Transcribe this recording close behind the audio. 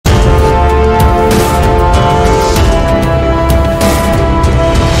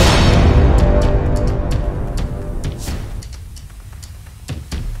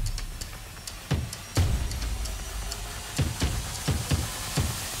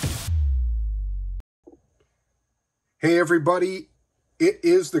Hey everybody, it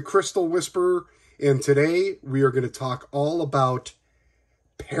is the Crystal Whisperer, and today we are going to talk all about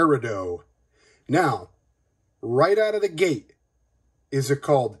Peridot. Now, right out of the gate, is it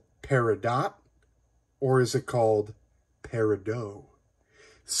called Peridot or is it called Peridot?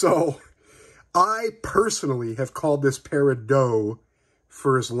 So, I personally have called this Peridot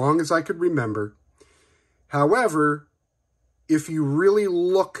for as long as I could remember. However, if you really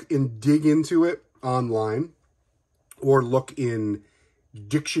look and dig into it online, or look in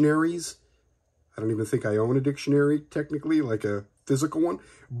dictionaries. I don't even think I own a dictionary, technically, like a physical one.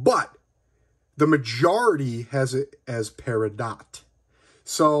 But the majority has it as Peridot.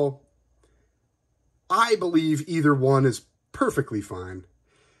 So I believe either one is perfectly fine.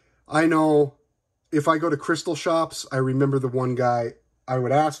 I know if I go to crystal shops, I remember the one guy, I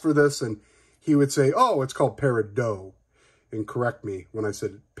would ask for this, and he would say, oh, it's called Peridot, and correct me when I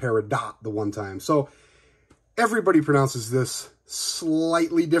said Peridot the one time. So everybody pronounces this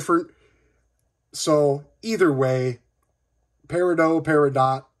slightly different. So either way, Peridot,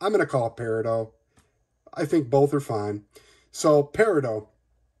 Peridot, I'm going to call it Peridot. I think both are fine. So Peridot,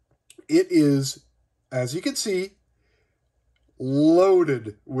 it is, as you can see,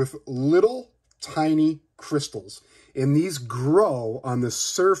 loaded with little tiny crystals. And these grow on the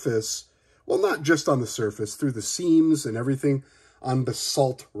surface, well, not just on the surface, through the seams and everything on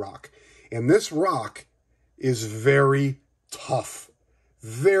basalt rock. And this rock is very tough,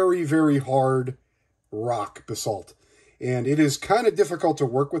 very, very hard rock basalt. And it is kind of difficult to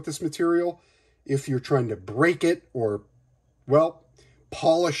work with this material if you're trying to break it or, well,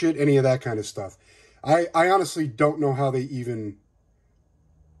 polish it, any of that kind of stuff. I honestly don't know how they even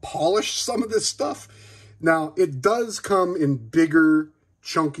polish some of this stuff. Now, it does come in bigger,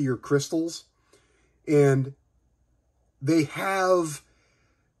 chunkier crystals, and they have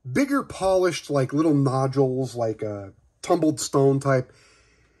bigger polished, like little nodules, like a tumbled stone type.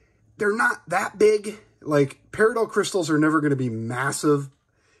 They're not that big. Like, Peridot crystals are never going to be massive,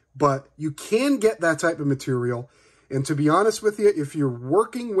 but you can get that type of material. And to be honest with you, if you're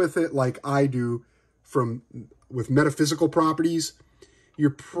working with it like I do with metaphysical properties, you're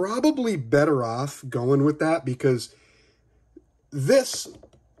probably better off going with that, because this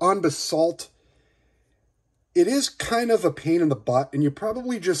on basalt, it is kind of a pain in the butt, and you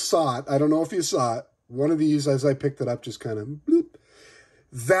probably just saw it. I don't know if you saw it. One of these, as I picked it up, just kind of bloop.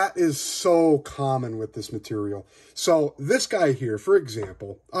 That is so common with this material. So this guy here, for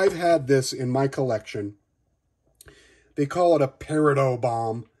example, I've had this in my collection. They call it a Peridot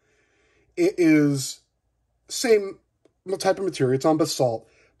bomb. It is same type of material. It's on basalt.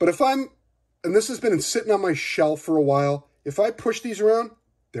 But if and this has been sitting on my shelf for a while, if I push these around,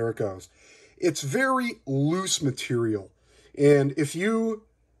 there it goes. It's very loose material, and if you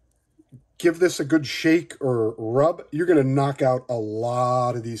give this a good shake or rub, you're going to knock out a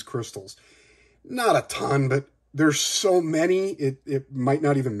lot of these crystals. Not a ton, but there's so many, it might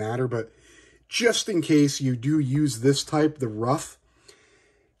not even matter, but just in case you do use this type, the rough,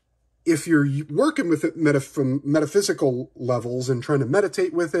 if you're working with it from metaphysical levels and trying to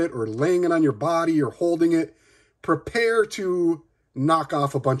meditate with it or laying it on your body or holding it, prepare to knock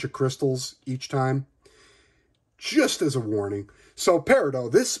off a bunch of crystals each time, just as a warning. So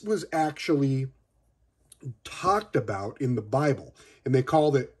Peridot, this was actually talked about in the Bible, and they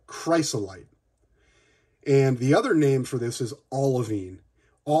called it chrysolite. And the other name for this is olivine.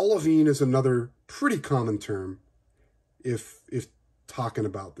 Olivine is another pretty common term if talking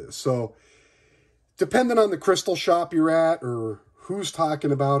about this. So depending on the crystal shop you're at or who's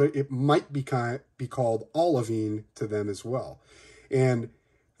talking about it, it might be called olivine to them as well. And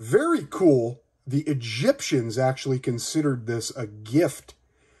very cool, the Egyptians actually considered this a gift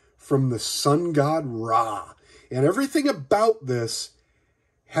from the sun god Ra. And everything about this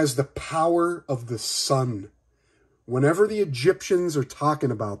has the power of the sun. Whenever the Egyptians are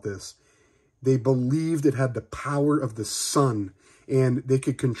talking about this, they believed it had the power of the sun, and they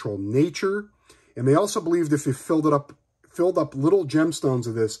could control nature. And they also believed if you filled up little gemstones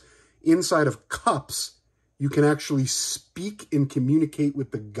of this inside of cups, you can actually speak and communicate with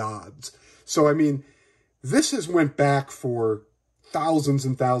the gods. So, I mean, this has went back for thousands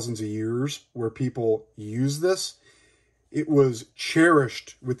and thousands of years where people use this. It was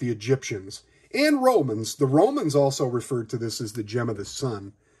cherished with the Egyptians and Romans. The Romans also referred to this as the gem of the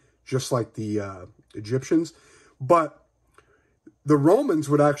sun, just like the Egyptians. But the Romans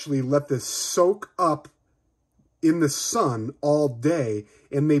would actually let this soak up in the sun all day,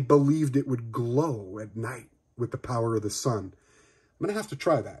 and they believed it would glow at night with the power of the sun. I'm going to have to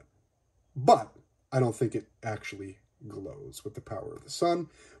try that. But I don't think it actually glows with the power of the sun.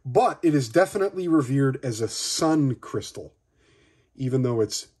 But it is definitely revered as a sun crystal, even though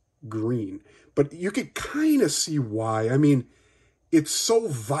it's green. But you could kind of see why. I mean, it's so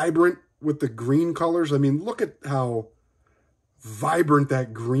vibrant with the green colors. I mean, look at how vibrant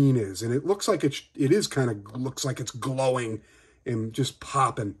that green is. And it looks like it is kind of looks like it's glowing and just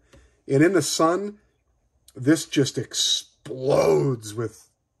popping. And in the sun, this just explodes with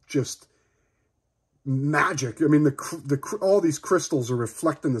just magic. I mean, all these crystals are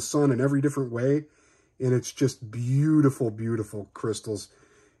reflecting the sun in every different way. And it's just beautiful, beautiful crystals.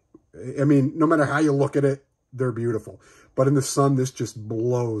 I mean, no matter how you look at it, they're beautiful. But in the sun, this just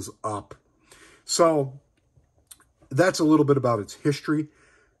blows up. So that's a little bit about its history.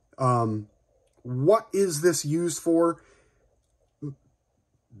 What is this used for?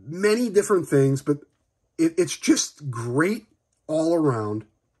 Many different things, but it's just great all around.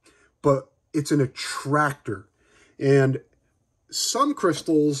 But it's an attractor. And some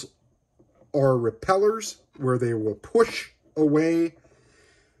crystals are repellers, where they will push away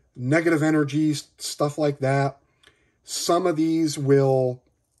negative energies, stuff like that. Some of these will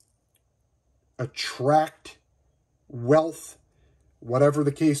attract wealth, whatever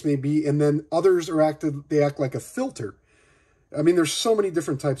the case may be. And then others they act like a filter. I mean, there's so many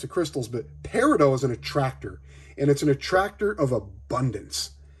different types of crystals, but peridot is an attractor. And it's an attractor of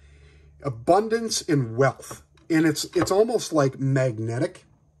abundance. Abundance and wealth. And it's almost like magnetic,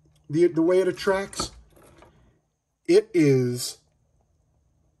 the way it attracts. It is,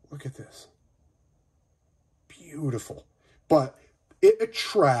 look at this. Beautiful. But it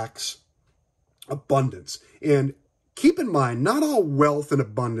attracts abundance. And keep in mind, not all wealth and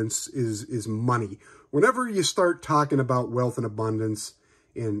abundance is money. Whenever you start talking about wealth and abundance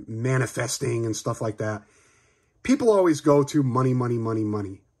and manifesting and stuff like that, people always go to money, money, money,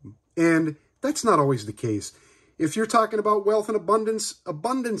 money. And that's not always the case. If you're talking about wealth and abundance,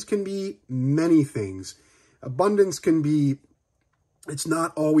 abundance can be many things. Abundance can be, it's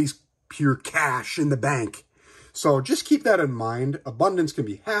not always pure cash in the bank. So just keep that in mind. Abundance can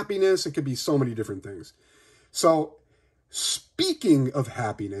be happiness. It could be so many different things. So speaking of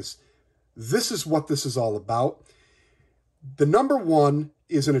happiness, this is what this is all about. The number one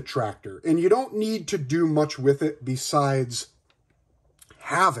is an attractor, and you don't need to do much with it besides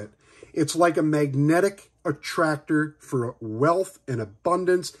have it. It's like a magnetic attractor for wealth and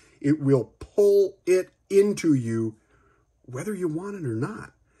abundance. It will pull it into you, whether you want it or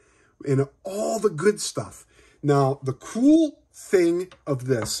not, and all the good stuff. Now, the cool thing of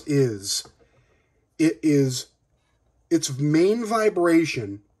this is, its main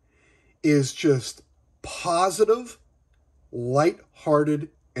vibration is just positive, light-hearted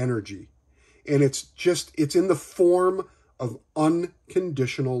energy. And it's in the form of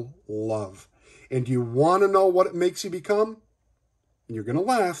unconditional love. And do you want to know what it makes you become? You're going to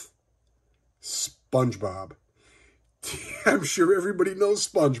laugh. SpongeBob. I'm sure everybody knows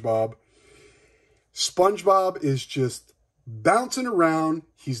SpongeBob. SpongeBob is just bouncing around.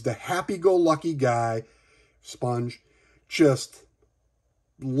 He's the happy-go-lucky guy. Sponge. Just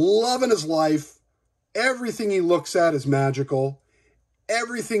loving his life. Everything he looks at is magical.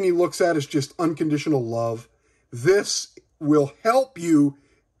 Everything he looks at is just unconditional love. This will help you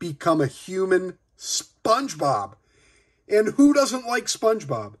become a human SpongeBob. And who doesn't like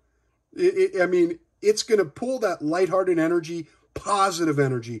SpongeBob? I mean, it's going to pull that lighthearted energy, positive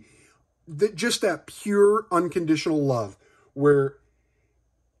energy, just that pure unconditional love, where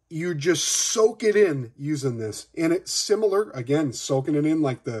you just soak it in using this. And it's similar, again, soaking it in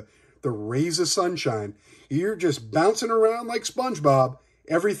like the rays of sunshine. You're just bouncing around like SpongeBob.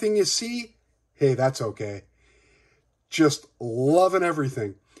 Everything you see, hey, that's okay. Just loving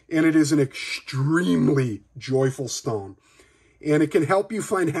everything. And it is an extremely joyful stone. And it can help you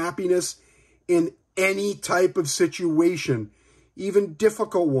find happiness in any type of situation, even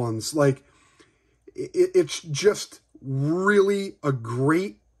difficult ones. Like, it's just really a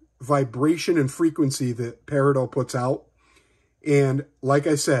great vibration and frequency that Peridot puts out. And like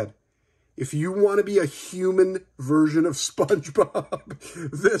I said, if you want to be a human version of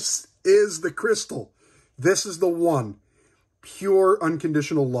SpongeBob, this is the crystal. This is the one. Pure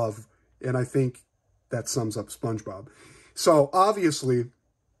unconditional love. And I think that sums up SpongeBob. So obviously,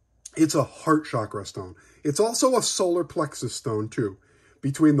 it's a heart chakra stone. It's also a solar plexus stone too.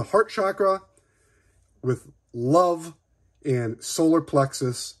 Between the heart chakra with love and solar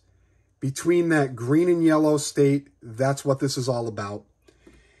plexus, between that green and yellow state, that's what this is all about.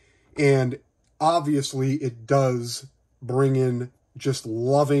 And obviously, it does bring in just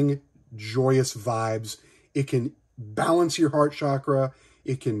loving, joyous vibes. It can balance your heart chakra.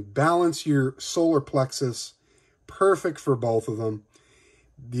 It can balance your solar plexus perfect for both of them.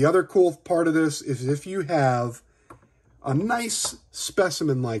 The other cool part of this is if you have a nice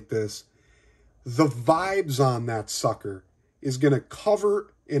specimen like this, the vibes on that sucker is going to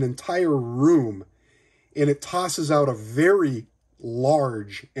cover an entire room, and it tosses out a very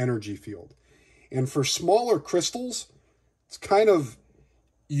large energy field. And for smaller crystals, it's kind of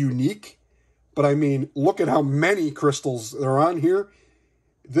unique. But I mean, look at how many crystals are on here.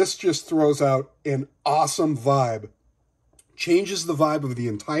 This just throws out an awesome vibe. Changes the vibe of the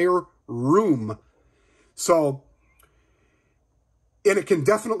entire room. So, and it can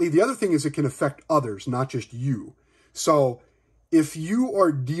definitely, the other thing is it can affect others, not just you. So, if you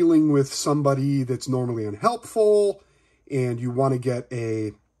are dealing with somebody that's normally unhelpful and you want to get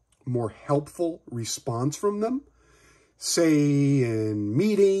a more helpful response from them, say in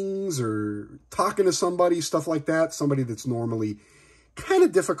meetings or talking to somebody, stuff like that, somebody that's normally kind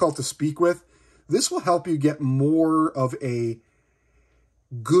of difficult to speak with, this will help you get more of a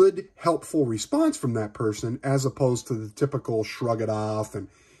good, helpful response from that person as opposed to the typical shrug it off. And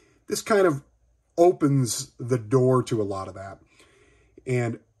this kind of opens the door to a lot of that.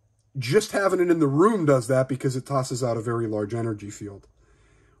 And just having it in the room does that because it tosses out a very large energy field.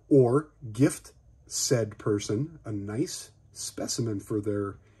 Or gift said person a nice specimen for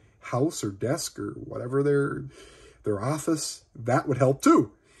their house or desk or whatever their office. That would help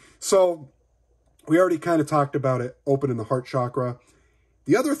too. So we already kind of talked about it opening the heart chakra.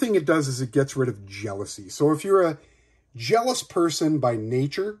 The other thing it does is it gets rid of jealousy. So if you're a jealous person by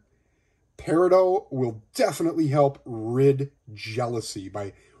nature, Peridot will definitely help rid jealousy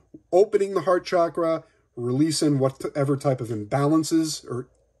by opening the heart chakra, releasing whatever type of imbalances or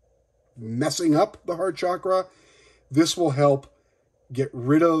messing up the heart chakra. This will help get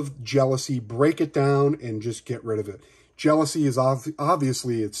rid of jealousy, break it down, and just get rid of it. Jealousy is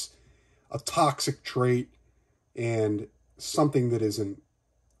obviously it's a toxic trait and something that isn't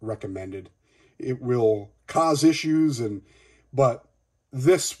recommended. It will cause issues, but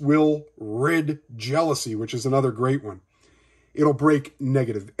this will rid jealousy, which is another great one. It'll break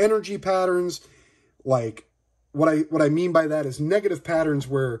negative energy patterns. Like what I mean by that is negative patterns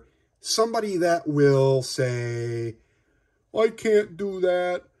where somebody that will say, I can't do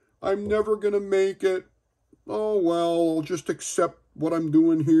that. I'm never going to make it. Oh, well, I'll just accept what I'm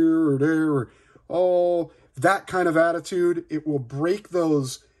doing here or there. Or, oh, that kind of attitude. It will break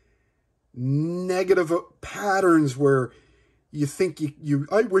those negative patterns where you think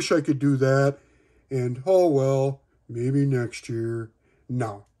I wish I could do that. And, oh, well, maybe next year.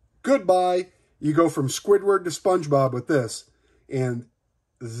 No. Goodbye. You go from Squidward to SpongeBob with this. And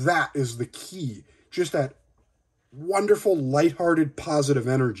that is the key. Just that wonderful, lighthearted, positive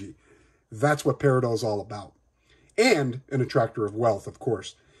energy. That's what Peridot is all about. And an attractor of wealth, of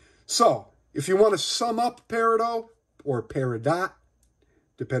course. So, if you want to sum up Peridot, or Peridot,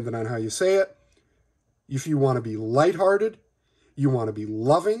 depending on how you say it, if you want to be lighthearted, you want to be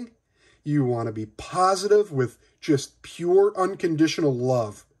loving, you want to be positive with just pure, unconditional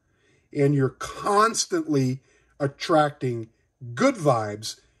love, and you're constantly attracting good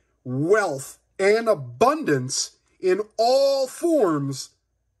vibes, wealth, and abundance in all forms,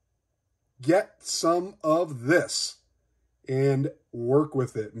 get some of this and work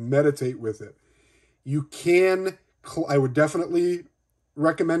with it, meditate with it. You can, I would definitely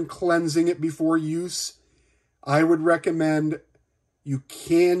recommend cleansing it before use. I would recommend you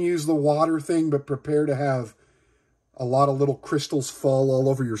can use the water thing, but prepare to have a lot of little crystals fall all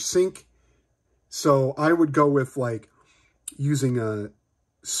over your sink. So I would go with like using a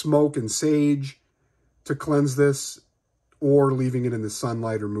smoke and sage to cleanse this, or leaving it in the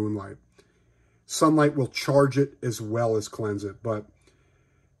sunlight or moonlight. Sunlight will charge it as well as cleanse it, but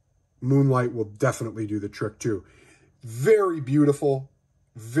moonlight will definitely do the trick too. Very beautiful.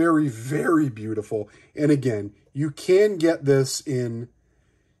 Very, very beautiful. And again, you can get this in,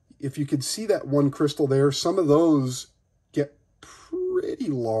 if you could see that one crystal there, some of those get pretty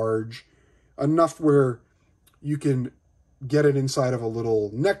large, enough where you can get it inside of a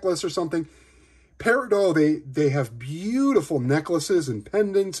little necklace or something. Peridot, they have beautiful necklaces and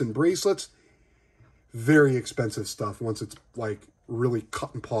pendants and bracelets. Very expensive stuff once it's like really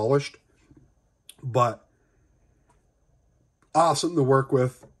cut and polished. But awesome to work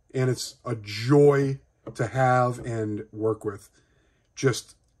with, and it's a joy to have and work with.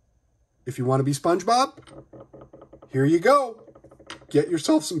 Just, if you want to be SpongeBob, here you go. Get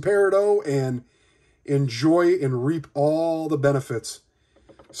yourself some Peridot and enjoy and reap all the benefits.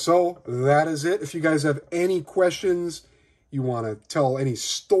 So that is it. If you guys have any questions, you want to tell any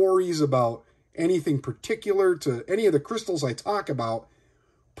stories about anything particular to any of the crystals I talk about,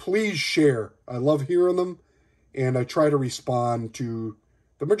 please share. I love hearing them, and I try to respond to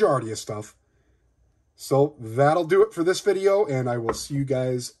the majority of stuff. So that'll do it for this video, and I will see you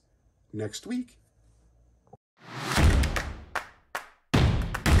guys next week.